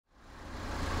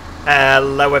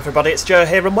Hello everybody, it's Joe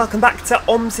here and welcome back to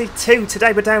OMSI 2.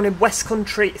 Today we're down in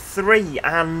Westcountry 3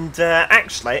 and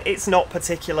actually it's not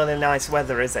particularly nice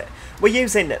weather, is it? We're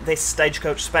using this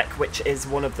Stagecoach Spec, which is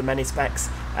one of the many specs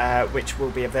which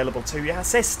will be available to you. I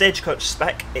say Stagecoach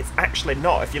Spec, it's actually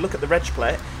not. If you look at the reg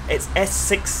plate, it's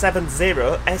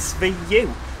S670 SVU,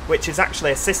 which is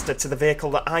actually a sister to the vehicle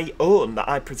that I own, that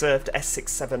I preserved,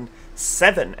 S677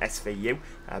 SVU.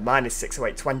 Mine is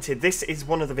 60820. This is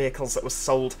one of the vehicles that was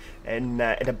sold in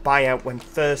a buyout when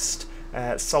first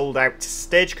sold out to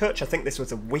Stagecoach. I think this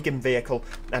was a Wigan vehicle,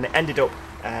 and it ended up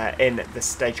in the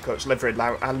Stagecoach livery.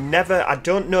 Now, I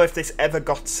don't know if this ever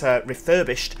got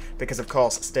refurbished, because of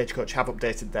course Stagecoach have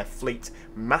updated their fleet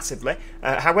massively.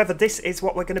 However, this is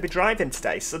what we're going to be driving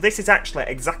today. So this is actually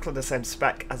exactly the same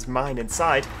spec as mine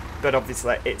inside, but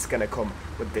obviously it's going to come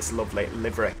with this lovely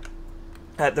livery.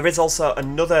 There is also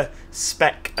another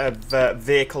spec of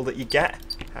vehicle that you get.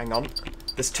 Hang on.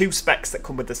 There's two specs that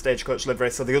come with the Stagecoach livery,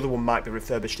 so the other one might be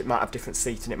refurbished. It might have different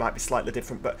seating, it might be slightly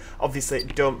different, but obviously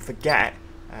don't forget...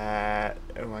 oh,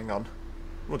 hang on.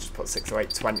 We'll just put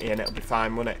 60820 in, it'll be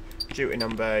fine, won't it? Duty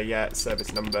number, yeah,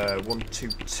 service number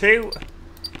 122.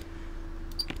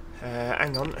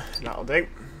 Hang on, that'll do.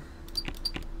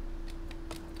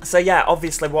 So yeah,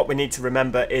 obviously what we need to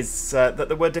remember is that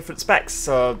there were different specs.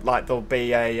 So like there'll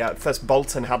be a first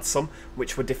Bolton had some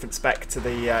which were different spec to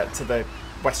the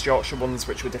West Yorkshire ones,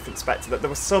 which were different spec to that.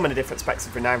 There were so many different specs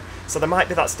of Renown. So there might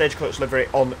be that Stagecoach livery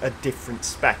on a different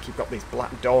spec. You've got these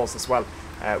black doors as well,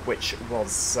 which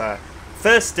was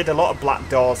first did a lot of black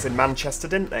doors in Manchester,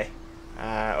 didn't they?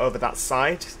 Over that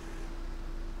side.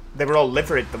 They were all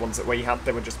liveried, the ones that we had.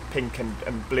 They were just pink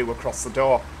and blue across the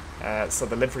door. So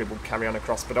the livery will carry on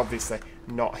across, but obviously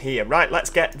not here. Right, let's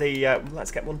get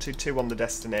 122 on the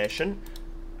destination.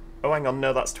 Oh, hang on,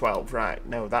 no, that's 12. Right,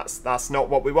 no, that's not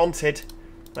what we wanted.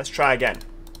 Let's try again.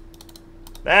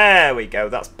 There we go,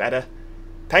 that's better.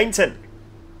 Painting.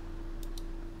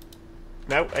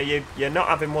 No, you're not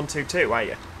having 122, are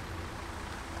you?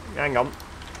 Hang on.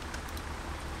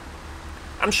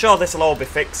 I'm sure this will all be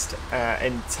fixed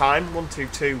in time.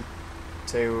 122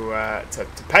 to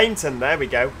painting. There we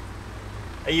go.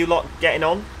 Are you lot getting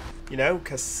on? You know,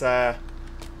 because there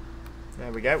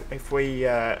we go. If we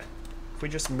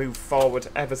just move forward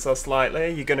ever so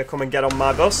slightly, you're going to come and get on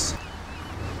my bus.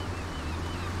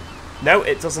 No,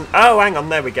 it doesn't. Oh, hang on.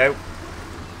 There we go.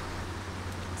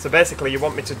 So basically, you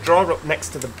want me to draw up next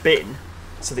to the bin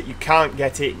so that you can't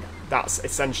get in. That's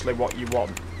essentially what you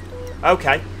want.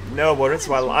 Okay, no worries.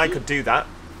 Well, I could do that.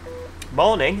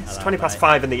 Morning. It's 20 past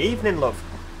 5 in the evening, love.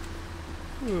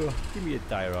 Ooh, give me a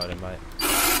diorama, mate.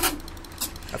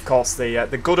 Of course,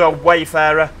 the good old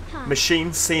Wayfarer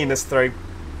machine seeing us through.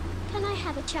 Can I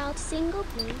have a child single,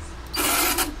 please?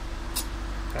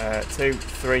 £2,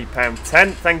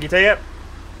 £3.10. Thank you, dear.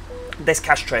 This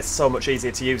cash tray is so much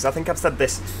easier to use. I think I've said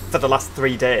this for the last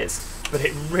 3 days, but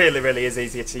it really, really is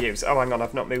easier to use. Oh, hang on,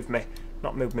 I've not moved my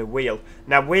wheel.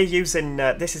 Now we're using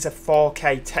this is a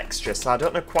 4K texture, so I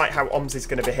don't know quite how OMSI is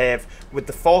going to behave with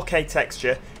the 4K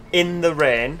texture in the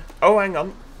rain. Oh, hang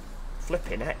on,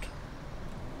 flipping heck.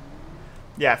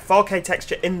 Yeah, 4K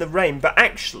texture in the rain, but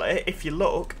actually, if you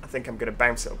look, I think I'm going to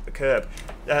bounce it up the curb.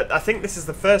 I think this is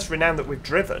the first Renown that we've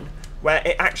driven where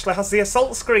it actually has the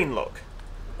assault screen look.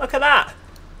 Look at that.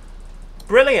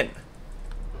 Brilliant.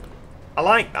 I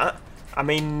like that. I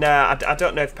mean, I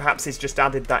don't know if perhaps he's just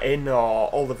added that in, or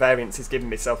all the variants he's given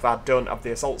me so far don't have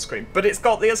the assault screen. But it's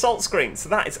got the assault screen, so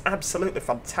that is absolutely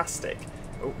fantastic.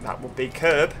 Oh, that would be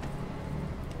curb.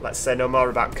 Let's say no more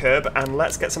about curb, and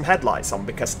let's get some headlights on,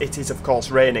 because it is, of course,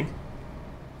 raining.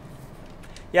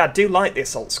 Yeah, I do like the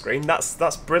assault screen.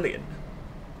 That's brilliant.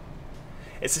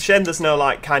 It's a shame there's no,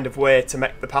 like, kind of way to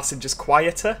make the passengers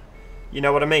quieter. You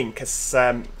know what I mean? Because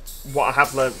what I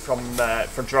have learnt from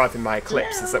driving my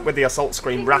Eclipse is that with the assault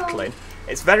screen rattling,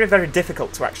 it's very, very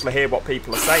difficult to actually hear what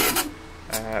people are saying.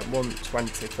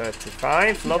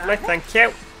 120.35, lovely, thank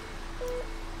you.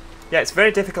 Yeah, it's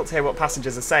very difficult to hear what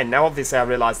passengers are saying. Now, obviously, I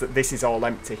realise that this is all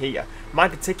empty here. My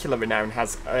particular Renown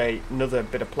has another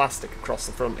bit of plastic across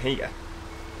the front here.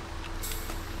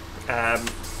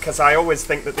 Because I always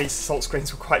think that these assault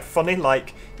screens were quite funny,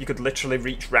 like, you could literally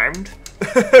reach round.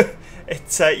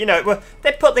 You know,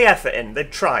 they put the effort in,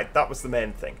 they'd tried, that was the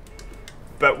main thing.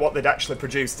 But what they'd actually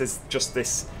produced is just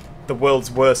the world's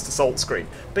worst assault screen.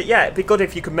 But yeah, it'd be good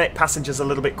if you could make passengers a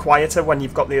little bit quieter when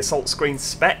you've got the assault screen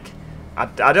spec. I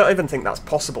don't even think that's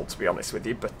possible, to be honest with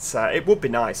you, but it would be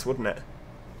nice, wouldn't it?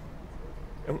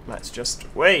 Oh, let's just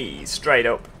way straight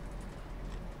up.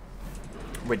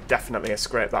 We'd definitely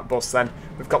scrape that bus then.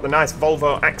 We've got the nice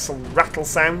Volvo axle rattle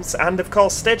sounds, and of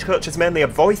course Stagecoach is mainly a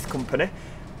voice company.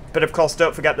 But of course,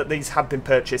 don't forget that these have been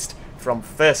purchased from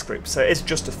first group, so it is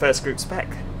just a first group spec.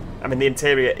 I mean, the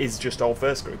interior is just all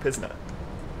first group, isn't it?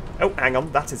 Oh, hang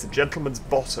on, that is a gentleman's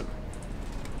bottom.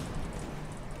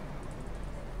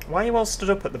 Why are you all stood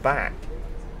up at the back?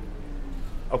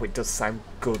 Oh, it does sound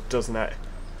good, doesn't it?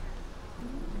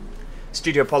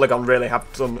 Studio Polygon really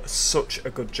have done such a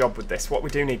good job with this. What we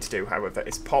do need to do, however,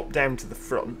 is pop down to the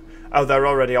front. Oh, they're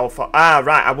already all for... Ah,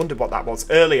 right, I wondered what that was.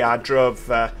 Earlier I drove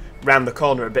round the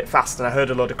corner a bit fast and I heard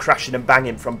a load of crashing and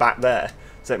banging from back there.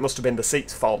 So it must have been the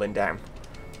seats falling down.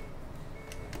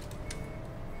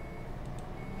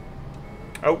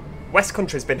 Oh,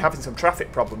 Westcountry's been having some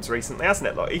traffic problems recently, hasn't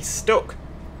it? Look, he's stuck.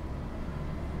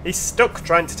 He's stuck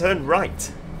trying to turn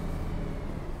right.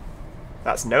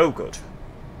 That's no good.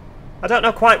 I don't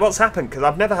know quite what's happened, because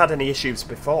I've never had any issues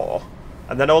before.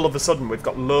 And then all of a sudden we've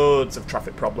got loads of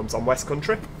traffic problems on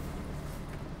Westcountry.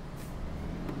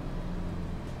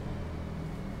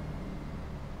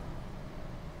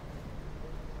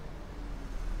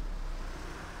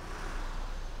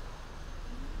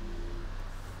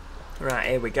 Right,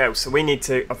 here we go. So we need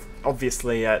to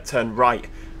obviously turn right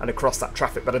and across that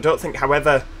traffic, but I don't think,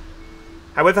 however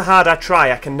hard I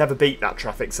try, I can never beat that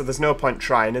traffic, so there's no point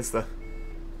trying, is there?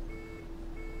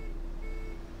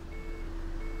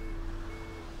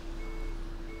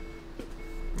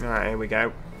 Right, here we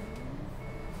go.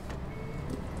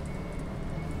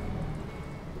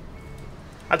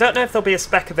 I don't know if there'll be a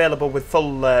spec available with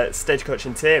full Stagecoach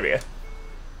interior.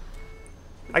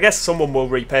 I guess someone will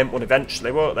repaint one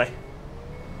eventually, won't they?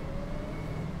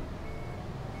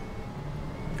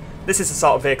 This is the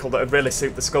sort of vehicle that would really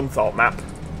suit the Scunthorpe map.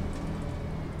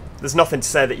 There's nothing to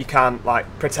say that you can't, like,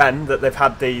 pretend that they've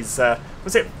had these...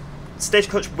 was it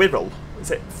Stagecoach Wirral?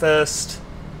 Was it first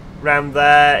round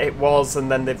there? It was,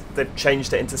 and then they've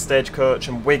changed it into Stagecoach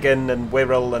and Wigan and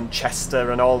Wirral and Chester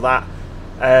and all that.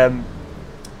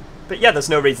 But yeah, there's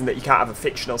no reason that you can't have a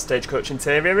fictional Stagecoach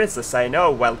interior, is there? Saying,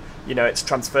 oh, well, you know, it's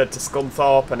transferred to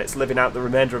Scunthorpe and it's living out the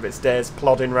remainder of its days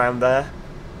plodding round there.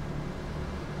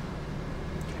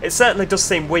 It certainly does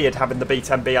seem weird having the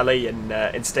B10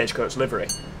 BLE in Stagecoach livery.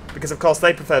 Because, of course,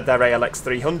 they preferred their ALX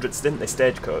 300s, didn't they,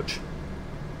 Stagecoach?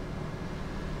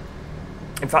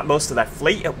 In fact, most of their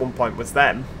fleet at one point was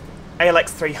them.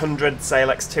 ALX 300s,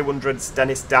 ALX 200s,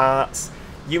 Dennis Darts,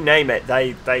 you name it,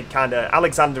 they kind of...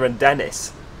 Alexander and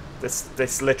Dennis.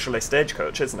 This literally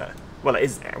Stagecoach, isn't it? Well, it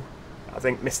is now. I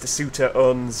think Mr. Suter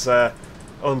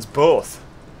owns both.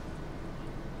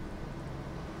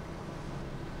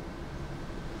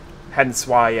 Hence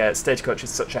why Stagecoach is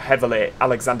such a heavily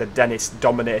Alexander Dennis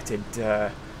dominated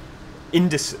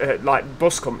like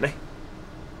bus company.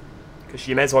 Because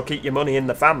you may as well keep your money in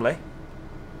the family.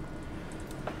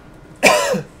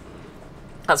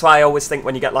 That's why I always think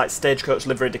when you get like Stagecoach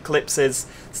liveried Eclipses,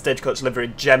 Stagecoach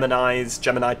liveried Geminis,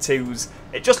 Gemini 2s,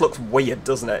 it just looks weird,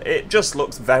 doesn't it? It just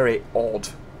looks very odd.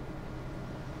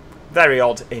 Very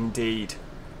odd indeed.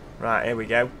 Right, here we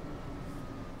go.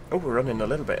 Oh, we're running a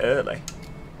little bit early.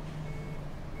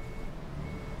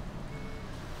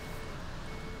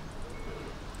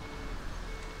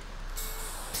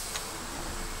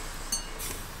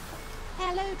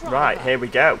 Hello, driver. Right, here we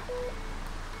go.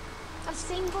 A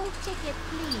single ticket,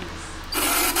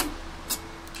 please.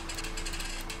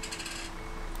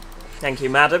 Thank you,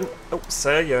 madam. Oh,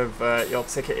 sir, your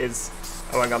ticket is...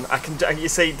 Oh, hang on. You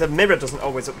see, the mirror doesn't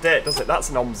always update, does it? That's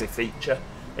an OMSI feature.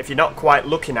 If you're not quite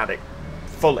looking at it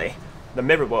fully, the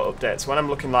mirror won't update. So when I'm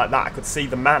looking like that, I could see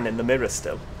the man in the mirror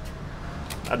still.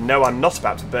 And no, I'm not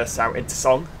about to burst out into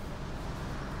song.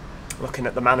 Looking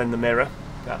at the man in the mirror.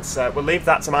 That's we'll leave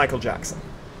that to Michael Jackson.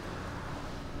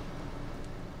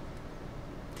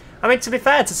 I mean, to be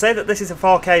fair, to say that this is a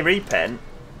 4K repaint,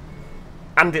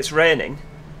 and it's raining,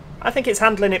 I think it's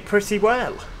handling it pretty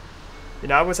well. You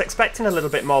know, I was expecting a little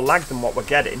bit more lag than what we're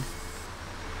getting.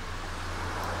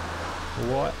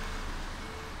 What?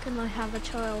 Can I have a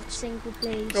child single,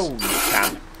 please? Oh, you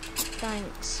can.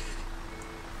 Thanks.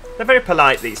 They're very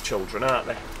polite, these children, aren't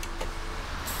they?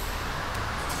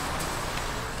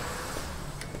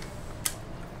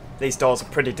 These doors are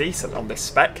pretty decent on this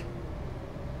spec.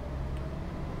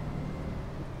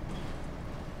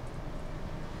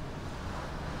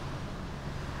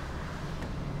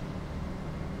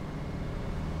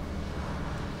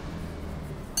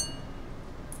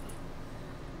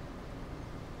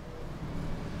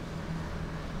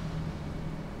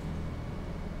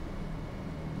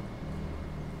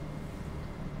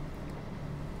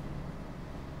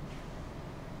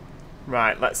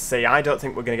 Right, let's see. I don't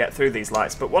think we're going to get through these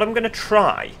lights, but what I'm going to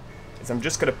try is I'm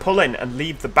just going to pull in and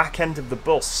leave the back end of the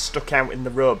bus stuck out in the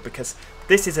road, because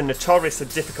this is a notoriously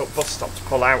difficult bus stop to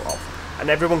pull out of. and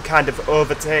everyone kind of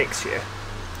overtakes you,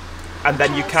 and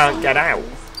then you can't get out.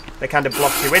 They kind of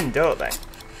block you in, don't they?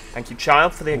 Thank you,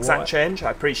 child, for the exact change.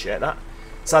 I appreciate that.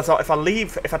 So I thought if I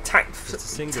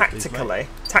tactfully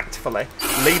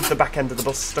leave the back end of the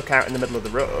bus stuck out in the middle of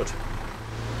the road,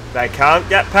 they can't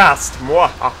get past.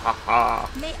 Mwahaha.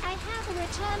 May I have a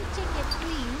return ticket,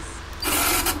 please?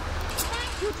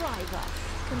 Thank you, driver.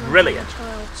 Can I Brilliant. have a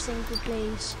child single,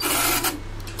 please?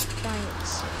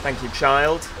 Thanks. Thank you,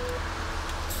 child.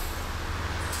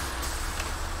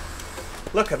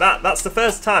 Look at that. That's the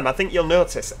first time. I think you'll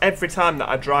notice every time that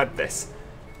I drive this,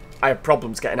 I have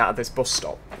problems getting out of this bus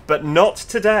stop. But not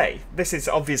today. This is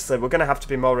obviously, we're going to have to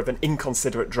be more of an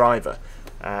inconsiderate driver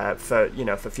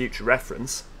for future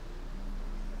reference.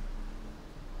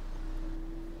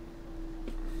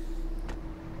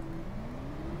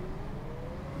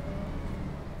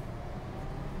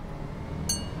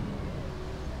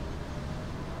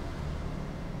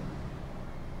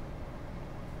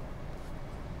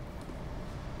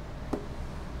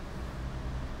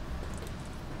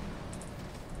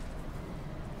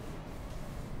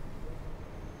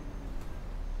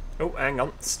 Oh, hang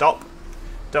on. Stop.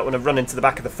 Don't want to run into the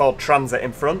back of the Ford Transit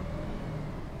in front.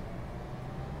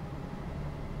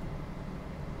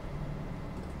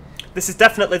 This is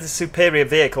definitely the superior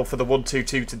vehicle for the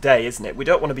 122 today, isn't it? We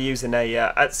don't want to be using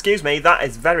a... excuse me, that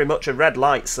is very much a red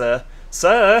light, sir.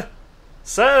 Sir!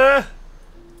 Sir!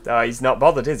 Oh, he's not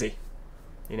bothered, is he?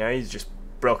 You know, he's just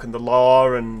broken the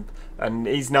law and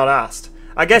he's not asked.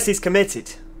 I guess he's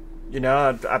committed. You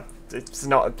know, it's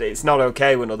not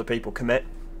okay when other people commit.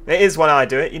 It is when I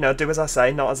do it, you know, do as I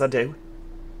say, not as I do.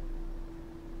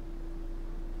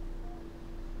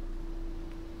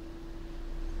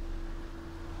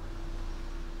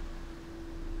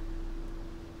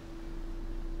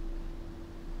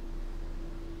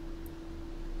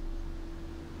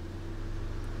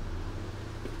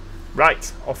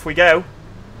 Right, off we go.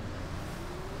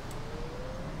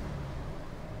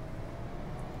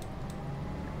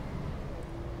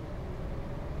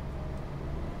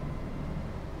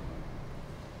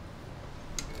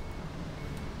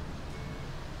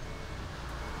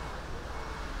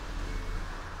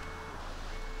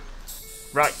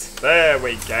 Right, there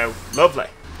we go. Lovely.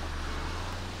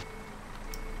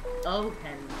 Oh,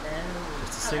 hello.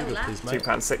 Just a single, please, mate.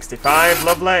 £2.65,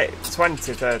 lovely.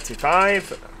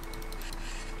 20.35.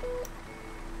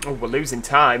 Oh, we're losing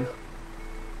time.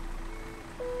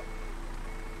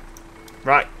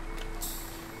 Right.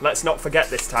 Let's not forget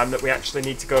this time that we actually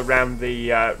need to go round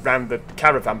the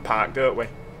caravan park, don't we?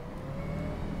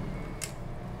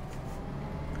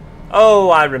 Oh,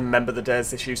 I remember the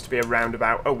days this used to be a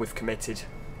roundabout. Oh, we've committed.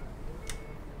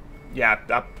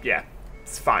 Yeah, yeah.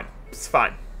 It's fine. It's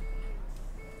fine.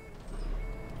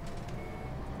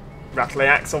 Rattly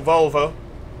axle Volvo.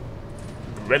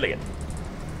 Brilliant.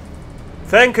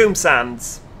 Ferncombe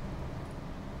Sands.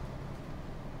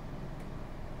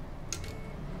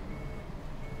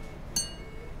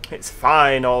 It's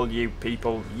fine, all you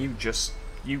people. You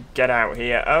get out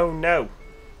here. Oh, no.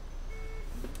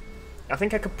 I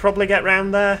think I could probably get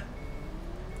round there.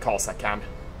 Of course I can.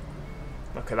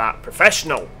 Look at that.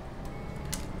 Professional.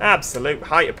 Absolute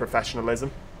height of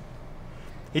professionalism.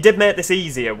 He did make this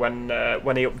easier when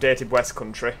he updated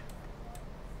Westcountry.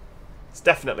 It's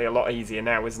definitely a lot easier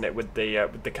now, isn't it? With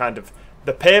the kind of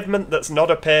the pavement that's not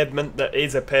a pavement that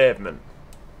is a pavement.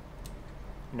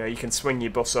 You know, you can swing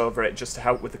your bus over it just to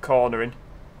help with the cornering.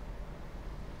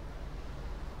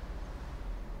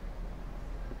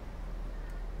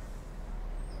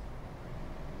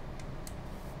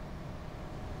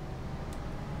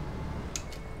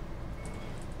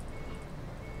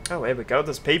 Oh, here we go.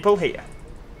 There's people here.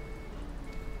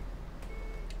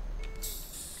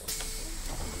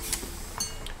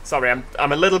 Sorry,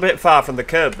 I'm a little bit far from the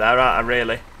curb there, aren't I,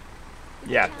 really?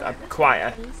 Yeah, I'm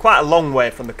quite a long way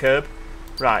from the curb.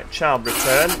 Right, child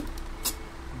return.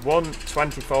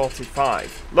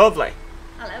 1:20:45. Lovely.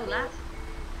 Hello, lad.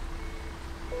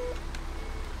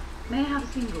 May I have a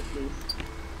single, please?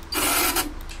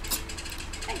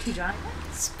 Thank you, driver.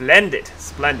 Splendid,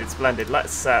 splendid, splendid.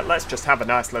 Let's just have a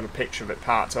nice little picture of it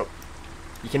parked up.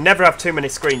 You can never have too many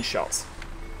screenshots.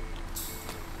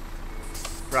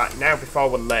 Right, now before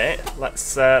we're late,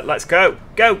 let's go.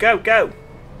 Go, go, go.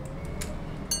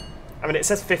 I mean, it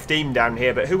says 15 down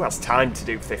here, but who has time to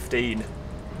do 15?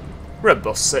 We're a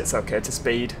bus, so it's okay to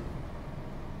speed.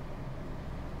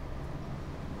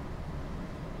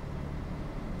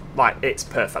 Like, it's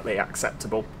perfectly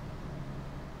acceptable.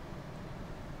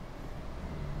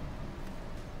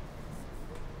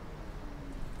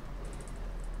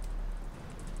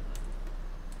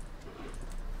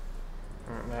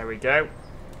 There we go.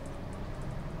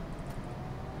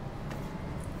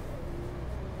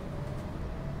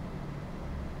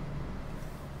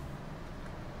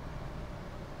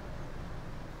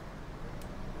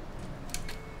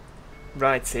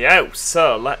 Rightio,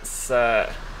 so let's...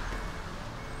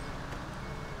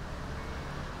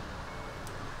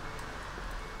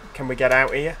 Can we get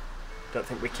out here? Don't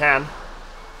think we can.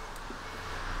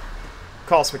 Of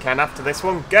course we can after this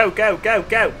one. Go, go, go,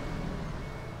 go!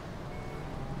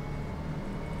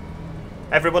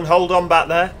 Everyone hold on back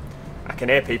there. I can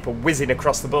hear people whizzing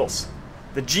across the bus.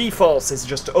 The GeForce is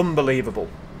just unbelievable.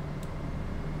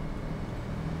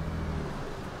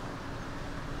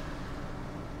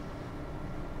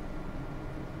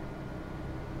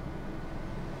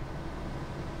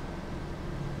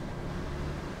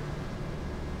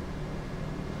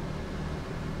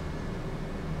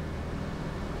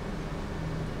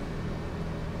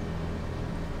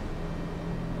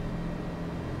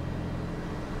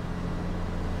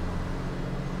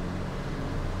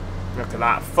 Look at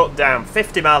that, foot down,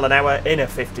 50 mile an hour in a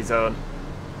 50 zone.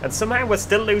 And somehow we're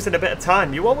still losing a bit of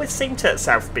time. You always seem to at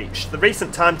South Beach. The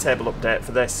recent timetable update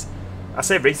for this, I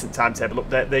say recent timetable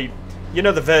update, you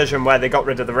know the version where they got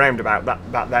rid of the roundabout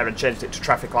back there and changed it to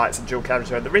traffic lights and dual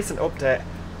carriageway. The recent update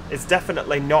is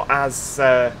definitely not as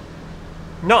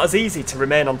easy to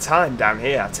remain on time down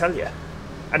here, I tell you.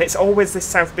 And it's always this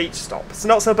South Beach stop. It's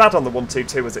not so bad on the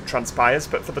 122 as it transpires,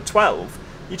 but for the 12,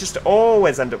 you just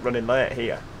always end up running late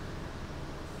here.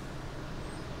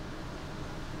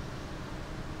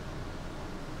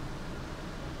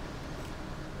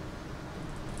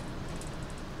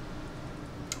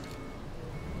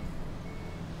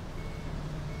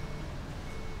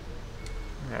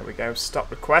 There we go,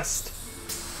 stop request.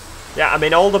 Yeah, I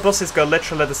mean, all the buses go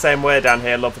literally the same way down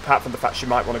here, love, apart from the fact she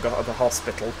might want to go to the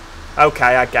hospital.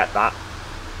 Okay, I get that.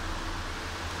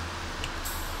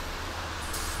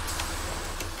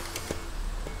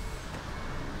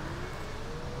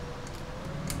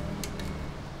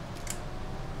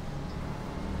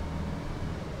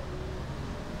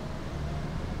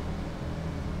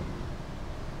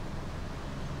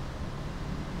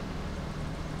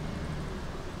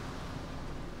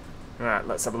 Right,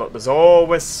 let's have a look. There's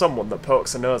always someone that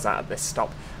pokes a nose out of this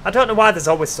stop. I don't know why there's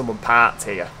always someone parked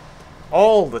here.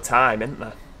 All the time, isn't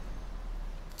there?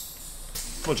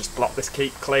 We'll just block this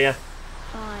keep clear.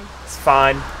 Fine. It's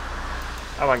fine.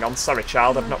 Oh, hang on. Sorry,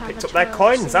 child. I've not picked up their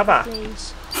coins, have I?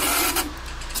 Please.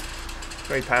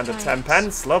 £3 and 10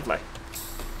 pence. Lovely.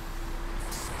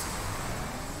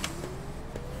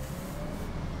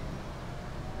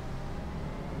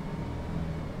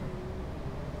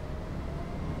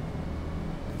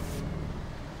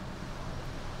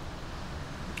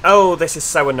 Oh, this is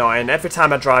so annoying. Every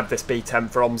time I drive this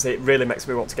B10 for OMSI, it really makes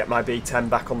me want to get my B10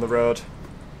 back on the road.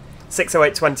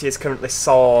 60820 is currently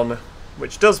sawn,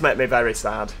 which does make me very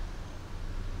sad.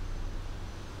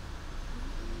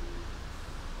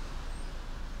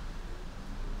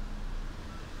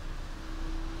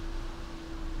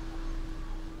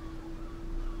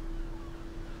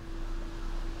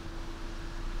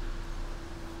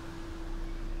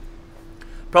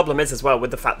 Problem is as well with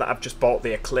the fact that I've just bought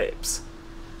the Eclipse.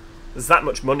 There's that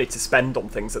much money to spend on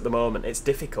things at the moment. It's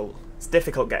difficult. It's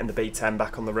difficult getting the B10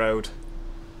 back on the road.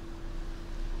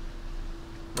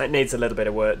 It needs a little bit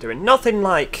of work doing. Nothing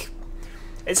like...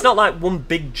 It's not like one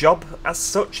big job as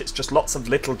such. It's just lots of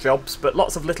little jobs. But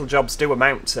lots of little jobs do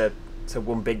amount to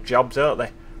one big job, don't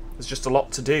they? There's just a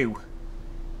lot to do.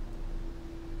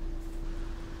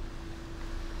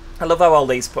 I love how all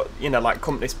these put, you know, like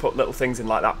companies put little things in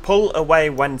like that. Pull away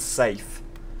when safe.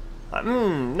 Like,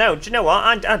 no, do you know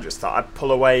what? I just thought I'd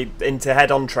pull away into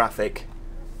head-on traffic.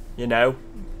 You know?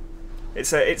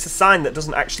 It's a sign that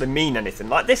doesn't actually mean anything.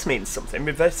 Like, this means something.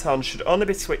 Reverse horn should only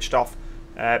be switched off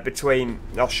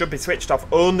should be switched off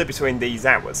only between these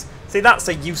hours. See, that's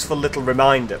a useful little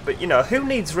reminder. But, you know, who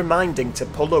needs reminding to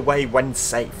pull away when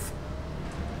safe?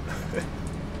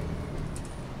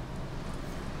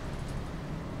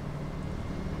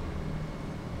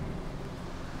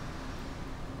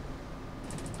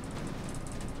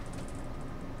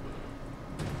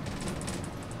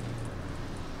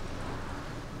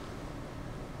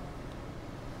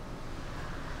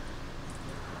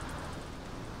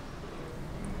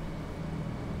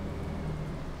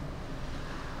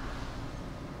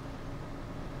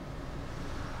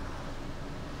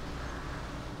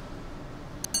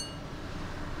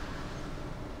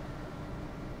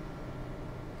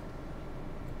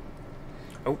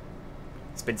 Oh,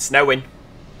 it's been snowing.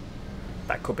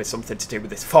 That could be something to do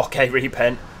with this 4K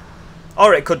repaint.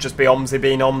 Or it could just be OMSI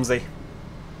being OMSI.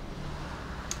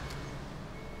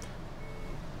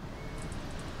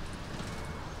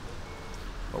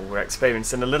 Oh, we're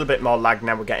experiencing a little bit more lag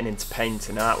now we're getting into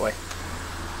painting, aren't we?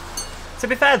 To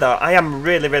be fair though, I am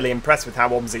really, really impressed with how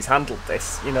OMSI's handled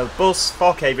this. You know, bus,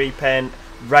 4K repaint,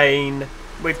 rain,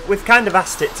 We've kind of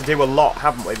asked it to do a lot,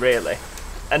 haven't we, really?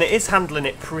 And it is handling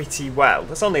it pretty well.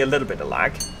 There's only a little bit of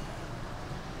lag.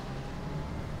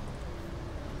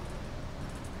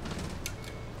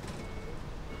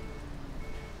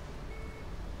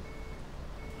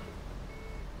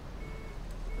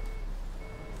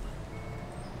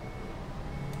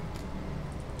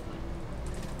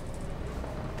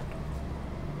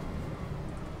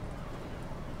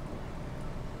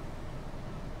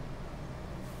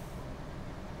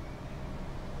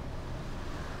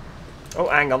 Oh,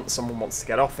 hang on, someone wants to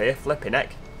get off here. Flipping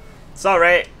heck.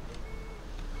 Sorry.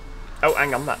 Oh,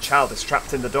 hang on, that child is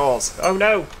trapped in the doors. Oh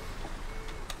no.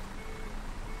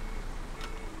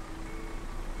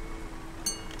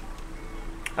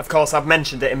 Of course, I've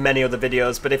mentioned it in many other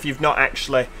videos, but if you've not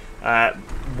actually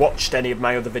watched any of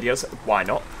my other videos, why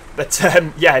not? But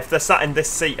yeah, if they're sat in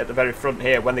this seat at the very front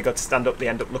here, when they go to stand up, they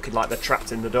end up looking like they're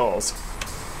trapped in the doors.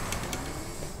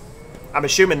 I'm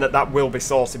assuming that that will be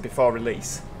sorted before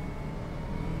release.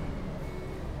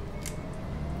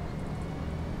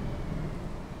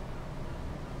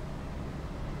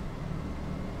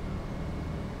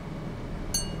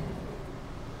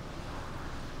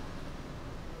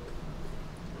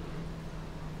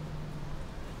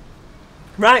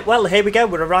 Right, well, here we go.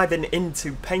 We're arriving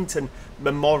into Paignton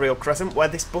Memorial Crescent, where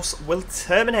this bus will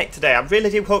terminate today. I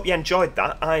really do hope you enjoyed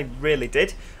that. I really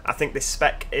did. I think this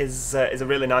spec is a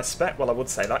really nice spec. Well, I would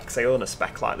say that because I own a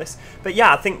spec like this. But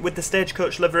yeah, I think with the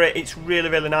Stagecoach livery, it's really,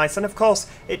 really nice. And of course,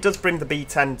 it does bring the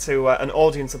B10 to an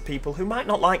audience of people who might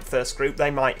not like First Group.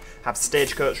 They might have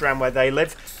Stagecoach around where they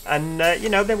live. And, you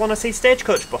know, they want to see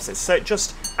Stagecoach buses. So it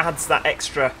just adds that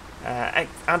extra... I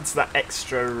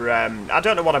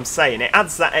don't know what I'm saying, it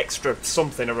adds that extra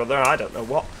something or other, I don't know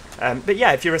what. But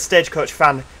yeah, if you're a Stagecoach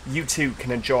fan, you too can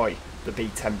enjoy the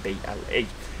B10BLE.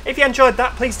 If you enjoyed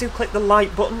that, please do click the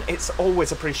like button, it's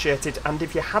always appreciated, and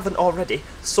if you haven't already,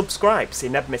 subscribe so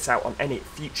you never miss out on any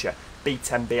future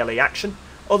B10BLE action.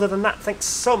 Other than that, thanks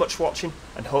so much for watching,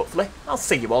 and hopefully I'll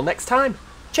see you all next time.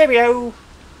 Cheerio!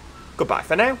 Goodbye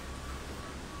for now.